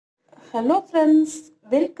Hello friends,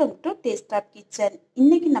 welcome to taste of kitchen.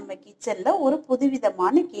 இன்னைக்கு நம்ம கிச்சனில் ஒரு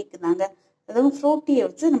புதுவிதமான கேக்கு தாங்க, அதுவும் ஃப்ரூட்டியை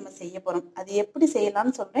வச்சு நம்ம செய்ய போகிறோம். அது எப்படி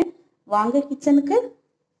செய்யலாம்னு சொல்கிறேன், வாங்க கிச்சனுக்கு.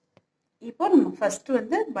 இப்போ நம்ம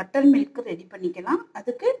ஃபஸ்ட்டு பட்டர் மில்க் ரெடி பண்ணிக்கலாம்.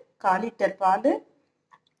 அதுக்கு 1/4 லிட்டர் பால்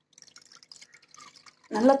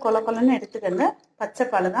நல்லா கொல கொலன்னு எடுத்துக்கோங்க. பச்சை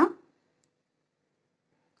பால் தான்.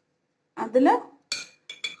 அதில்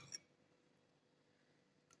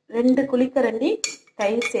 2 குழிக்கரண்டி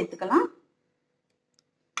தயிர் சேர்த்துக்கலாம்.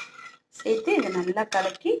 சேர்த்து இதை நல்லா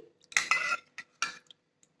கலக்கி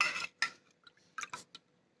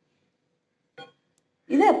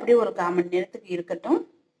இது அப்படியே ஒரு 1/4 மணி நேரத்துக்கு இருக்கட்டும்.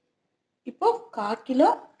 இப்போ 1/4 கிலோ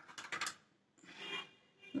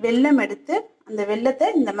வெல்லம் எடுத்து அந்த வெல்லத்தை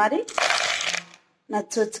இந்த மாதிரி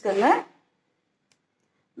நச்சு வச்சுக்கோங்க.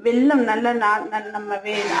 வெல்லம் நல்லா நம்ம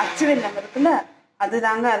அச்சு வெல்லம் இருக்குல்ல,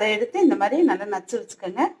 அதுதாங்க. அதை எடுத்து இந்த மாதிரி நல்லா நச்சு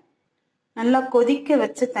வச்சுக்கோங்க. நல்லா கொதிக்க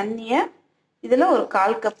வச்ச தண்ணியை இதில் ஒரு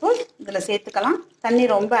 1/4 கப்பு இதில் சேர்த்துக்கலாம். தண்ணி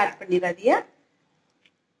ரொம்ப ஆட் பண்ணிடாதீங்க.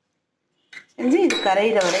 செஞ்சு இது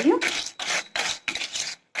கரையிற வரையும்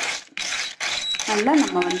நல்லா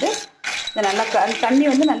நம்ம இந்த நல்லா தண்ணி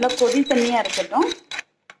நல்லா கொதி தண்ணியாக இருக்கட்டும்.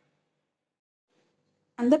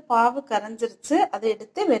 அந்த பாவு கரைஞ்சிருச்சு. அதை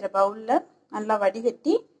எடுத்து வேறு பவுலில் நல்லா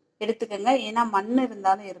வடிகட்டி எடுத்துக்கோங்க. ஏன்னா மண்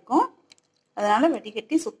இருந்தாலும் இருக்கும், அதனால்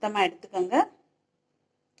வடிகட்டி சுத்தமாக எடுத்துக்கோங்க.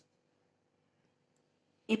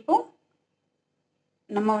 இப்போ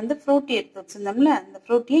நம்ம ஃப்ரூட்டி எடுத்து வச்சுருந்தோம்ல, அந்த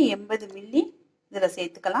ஃப்ரூட்டியை 80 மில்லி இதில்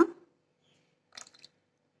சேர்த்துக்கலாம்.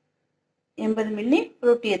 80 மில்லி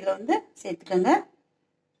ஃப்ரூட்டி இதில் சேர்த்துக்கோங்க.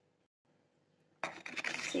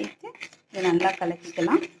 சேர்த்து இதை நல்லா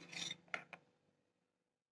கலக்கிக்கலாம்.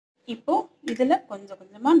 இப்போ இதில் கொஞ்சம்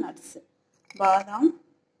கொஞ்சமாக நட்ஸு, பாதாம்,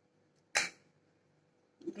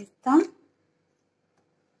 பிஸ்தா,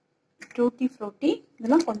 டூட்டி ஃப்ரூட்டி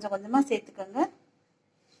இதெல்லாம் கொஞ்சம் கொஞ்சமாக சேர்த்துக்கோங்க.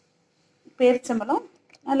 பேரிச்சம்பழம்,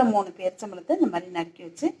 நல்ல 3 பேரிச்சம்பழத்தை இந்த மாதிரி நறுக்கி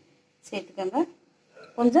வச்சு சேர்த்துக்கோங்க.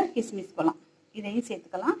 கொஞ்சம் கிஸ்மிஸ் பழம் இதையும்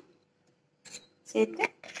சேர்த்துக்கலாம். சேர்த்து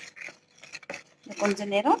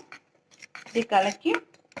கொஞ்சம் நேரம் இப்படி கலக்கி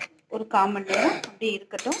ஒரு 1/4 மணி நேரம் அப்படியே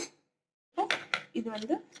இருக்கட்டும்.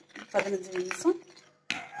 இது 15 நிமிஷம்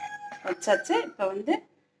வச்சாச்சு. இப்போ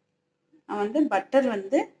நான் பட்டர்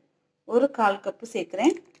ஒரு 1/4 கப்பு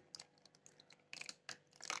சேர்க்குறேன்.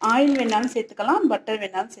 ஆயில் வேணாலும் சேர்த்துக்கலாம், பட்டர்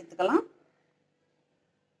வேணாலும் சேர்த்துக்கலாம்.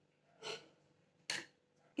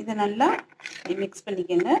 இதை நல்லா மிக்ஸ்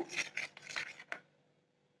பண்ணிக்கோங்க.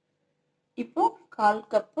 இப்போ 1/4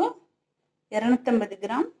 கப்பு 250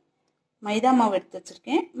 கிராம் மைதா மாவு எடுத்து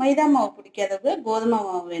வச்சுருக்கேன். மைதா மாவு பிடிக்காதவங்க கோதுமை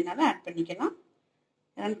மாவு வேணாலும் ஆட் பண்ணிக்கலாம்.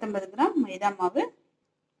 250 கிராம் மைதா மாவு,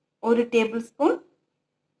 1 டேபிள் ஸ்பூன்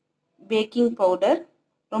பேக்கிங் பவுடர்,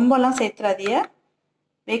 ரொம்பலாம் சேர்த்துறாதீங்க.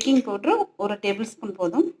 பேக்கிங் பவுட்ரு 1 டேபிள் ஸ்பூன்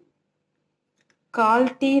போதும்.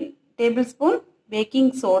 1/4 டேபிள் ஸ்பூன்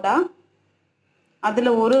பேக்கிங் சோடா, அதில்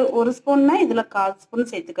ஒரு ஸ்பூன்னா இதில் 1/4 ஸ்பூன்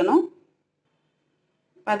சேர்த்துக்கணும்.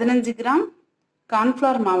 15 கிராம்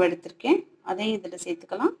கார்ன்ஃப்ளவர் மாவு எடுத்திருக்கேன், அதையும் இதில்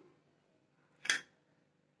சேர்த்துக்கலாம்.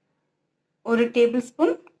 1 டேபிள்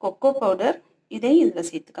ஸ்பூன் கொக்கோ பவுடர், இதையும் இதில்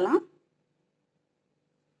சேர்த்துக்கலாம்.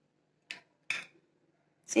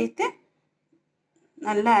 சேர்த்து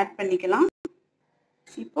நல்லா ஆட் பண்ணிக்கலாம்.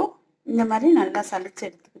 இப்போ இந்த மாதிரி நல்லா சலிச்சு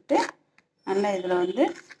எடுத்துக்கிட்டு நல்லா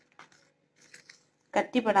இதில்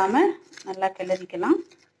கட்டிப்படாமல் நல்லா கிளறிக்கலாம்.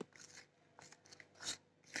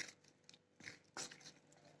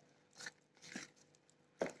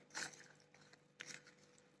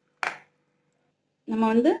 நம்ம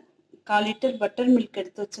 1/4 லிட்டர் பட்டர் மில்க்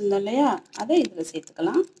எடுத்து வச்சுருந்தோம் இல்லையா, அதை இதில்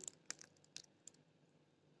சேர்த்துக்கலாம்.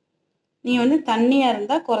 நீங்கள் தண்ணியாக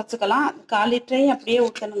இருந்தால் குறைச்சிக்கலாம். 1/4 லிட்டரையும் அப்படியே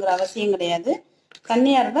ஊற்றணுங்கிற அவசியம் கிடையாது.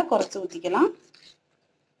 தண்ணியாக இருந்தால் குறைச்சி ஊற்றிக்கலாம்.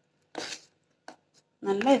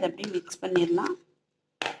 நல்லா இதை அப்படியே மிக்ஸ் பண்ணிடலாம்.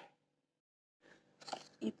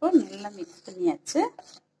 இப்போ நல்லா மிக்ஸ் பண்ணியாச்சு.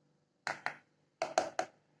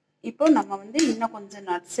 இப்போ நம்ம இன்னும் கொஞ்சம்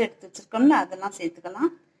நட்ஸ் எடுத்து வச்சுருக்கோம்ல, அதெல்லாம்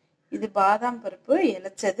சேர்த்துக்கலாம். இது பாதாம் பருப்பு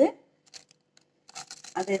இழைச்சது,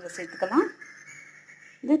 அதை இதில் சேர்த்துக்கலாம்.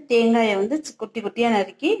 இது தேங்காயை குட்டி குட்டியாக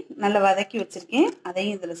நறுக்கி நல்லா வதக்கி வச்சுருக்கேன்,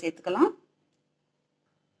 அதையும் இதில் சேர்த்துக்கலாம்.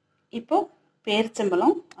 இப்போ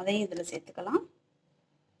பேரிச்சம்பழம், அதையும் இதில் சேர்த்துக்கலாம்.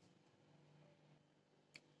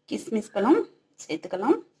 கிஸ்மிஸ் பழம்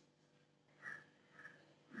சேர்த்துக்கலாம்.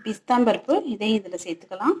 பிஸ்தாம்பருப்பு, இதையும் இதில்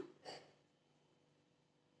சேர்த்துக்கலாம்.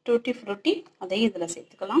 டூட்டி ஃப்ரூட்டி, அதையும் இதில்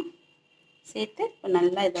சேர்த்துக்கலாம். சேர்த்து இப்போ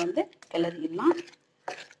நல்லா இதை கிளறிடலாம்.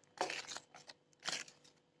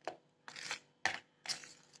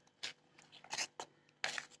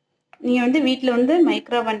 நீங்கள் வீட்டில்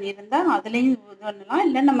மைக்ரோவன் இருந்தால் அதுலேயும் இது பண்ணலாம்.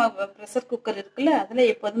 இல்லை நம்ம ப்ரெஷர் குக்கர் இருக்குல்ல, அதில்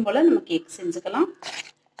எப்போதும் போல் நம்ம கேக் செஞ்சுக்கலாம்.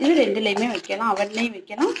 இது 2லையுமே வைக்கலாம், அவன்லேயும்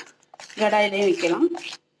வைக்கலாம். கடாயிலையும் வைக்கலாம்.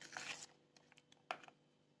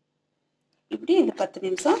 இப்படி இது 10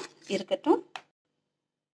 நிமிஷம் இருக்கட்டும்.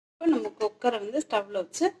 இப்போ நம்ம குக்கரை வந்து ஸ்டவ்வில்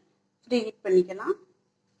வச்சு ப்ரீ ஹீட் பண்ணிக்கலாம்.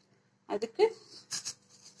 அதுக்கு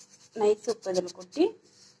நைஸ் உப்பு இதில் கொட்டி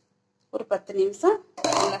ஒரு 10 நிமிஷம்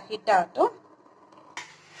நல்லா ஹீட் ஆகட்டும்.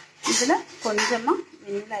 இதில் கொஞ்சமாக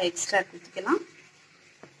வெண்ணிலா எக்ஸ்ட்ரா ஊற்றிக்கலாம்.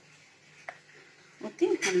 ஊற்றி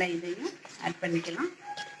நல்லா இதையும் ஆட் பண்ணிக்கலாம்.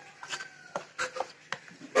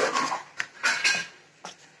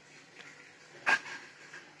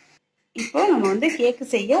 இப்போ நம்ம வந்து கேக்கு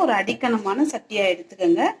செய்ய ஒரு அடிக்கனமான சட்டியாக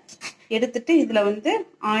எடுத்துக்கோங்க. எடுத்துட்டு இதில் வந்து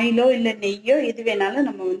ஆயிலோ இல்லை நெய்யோ எது வேணாலும்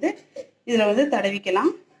நம்ம வந்து இதில் வந்து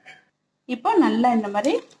தடவிக்கலாம். இப்போ நல்லா இந்த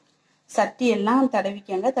மாதிரி சட்டியெல்லாம்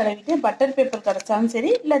தடவிக்கங்க. தடவிட்டு பட்டர் பேப்பர் கிடச்சாலும் சரி,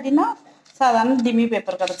 இல்லாட்டினா சாதாரண டிமி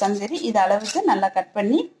பேப்பர் கிடச்சாலும் சரி, இது அளவுக்கு நல்லா கட்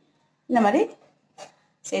பண்ணி இந்த மாதிரி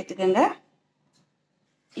சேர்த்துக்கோங்க.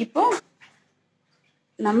 இப்போ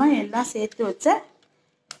நம்ம எல்லாம் சேர்த்து வச்ச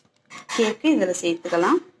கேக்கு இதில்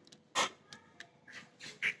சேர்த்துக்கலாம்.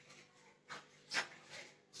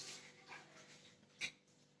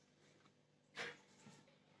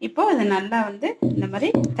 இப்போ அது நல்லா வந்து இந்த மாதிரி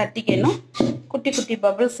தட்டிக்கணும். குட்டி குட்டி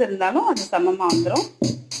பபிள்ஸ் இருந்தாலும் அது சமமாக வந்துடும்.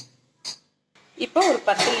 இப்போ ஒரு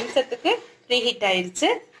 10 நிமிஷத்துக்கு ப்ரீ ஹீட் ஆயிடுச்சு.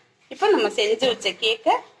 இப்போ நம்ம செஞ்சு வச்ச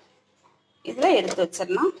கேக்கை இதில் எடுத்து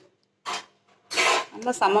வச்சிடலாம்.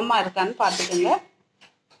 நல்லா சமமாக இருக்கான்னு பார்த்துக்கோங்க.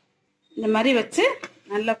 இந்த மாதிரி வச்சு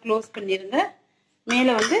நல்லா க்ளோஸ் பண்ணிடுங்க.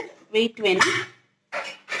 மேலே வந்து வெயிட் வேணும்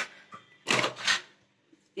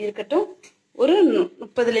இருக்கட்டும். ஒரு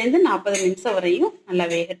 30லேருந்து 40 நிமிஷம் வரையும் நல்லா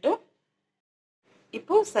வேகட்டும்.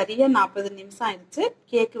 இப்போ சரியா 40 நிமிஷம் ஆயிடுச்சு.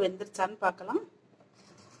 கேக்கு வெந்துருச்சான்னு பார்க்கலாம்.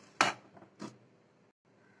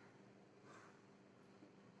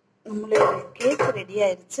 நம்மளுடைய கேக் ரெடி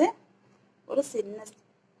ஆயிடுச்சு. ஒரு சின்ன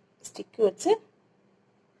ஸ்டிக்கு வச்சு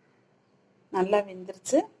நல்லா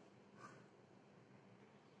வெந்துருச்சு.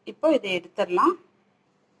 இப்போ இதை எடுத்துடலாம்.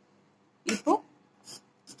 இப்போ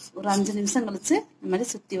ஒரு 5 நிமிஷம் கழிச்சு இந்த மாதிரி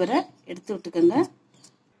சுற்றி வர எடுத்து விட்டுக்கோங்க.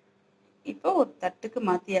 இப்போ ஒரு தட்டுக்கு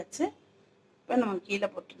மாற்றியாச்சு. இப்போ நம்ம கீழே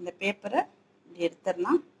போட்டிருந்த பேப்பரை இப்படி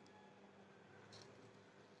எடுத்துடலாம்.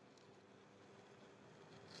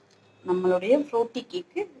 நம்மளுடைய ஃப்ரூட்டி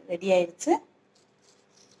கேக்கு ரெடி ஆயிடுச்சு.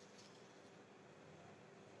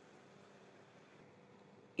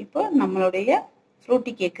 இப்போ நம்மளுடைய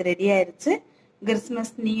ஃப்ரூட்டி கேக்கு ரெடி ஆயிடுச்சு.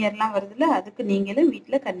 கிறிஸ்மஸ் நியூ இயர்லாம் வருதுல்ல, அதுக்கு நீங்களும்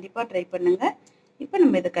வீட்டில் கண்டிப்பாக ட்ரை பண்ணுங்க. இப்போ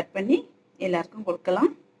நம்ம இதை கட் பண்ணி எல்லாருக்கும்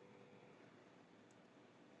கொடுக்கலாம்.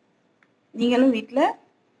 நீங்களும் வீட்டில்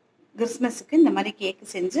கிறிஸ்மஸுக்கு இந்த மாதிரி கேக்கு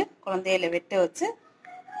செஞ்சு குழந்தைகளை வெட்ட வச்சு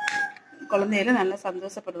குழந்தைகளை நல்லா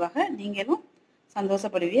சந்தோஷப்படுவாங்க. நீங்களும்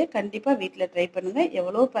சந்தோஷப்படுவீங்க. கண்டிப்பாக வீட்டில் ட்ரை பண்ணுங்கள்.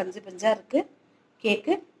 எவ்வளோ பஞ்சு பஞ்சாக இருக்குது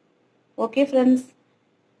கேக்கு. ஓகே ஃப்ரெண்ட்ஸ்,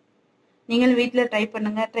 நீங்களும் வீட்டில் ட்ரை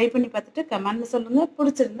பண்ணுங்கள். ட்ரை பண்ணி பார்த்துட்டு கமெண்ட்டில் சொல்லுங்கள்.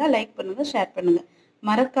 பிடிச்சிருந்தா லைக் பண்ணுங்கள், ஷேர் பண்ணுங்கள்.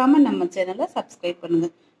 மறக்காமல் நம்ம சேனலை சப்ஸ்கிரைப்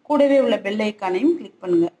பண்ணுங்கள். கூடவே உள்ள பெல் ஐக்கானையும் கிளிக்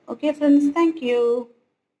பண்ணுங்கள். Okay friends, thank you.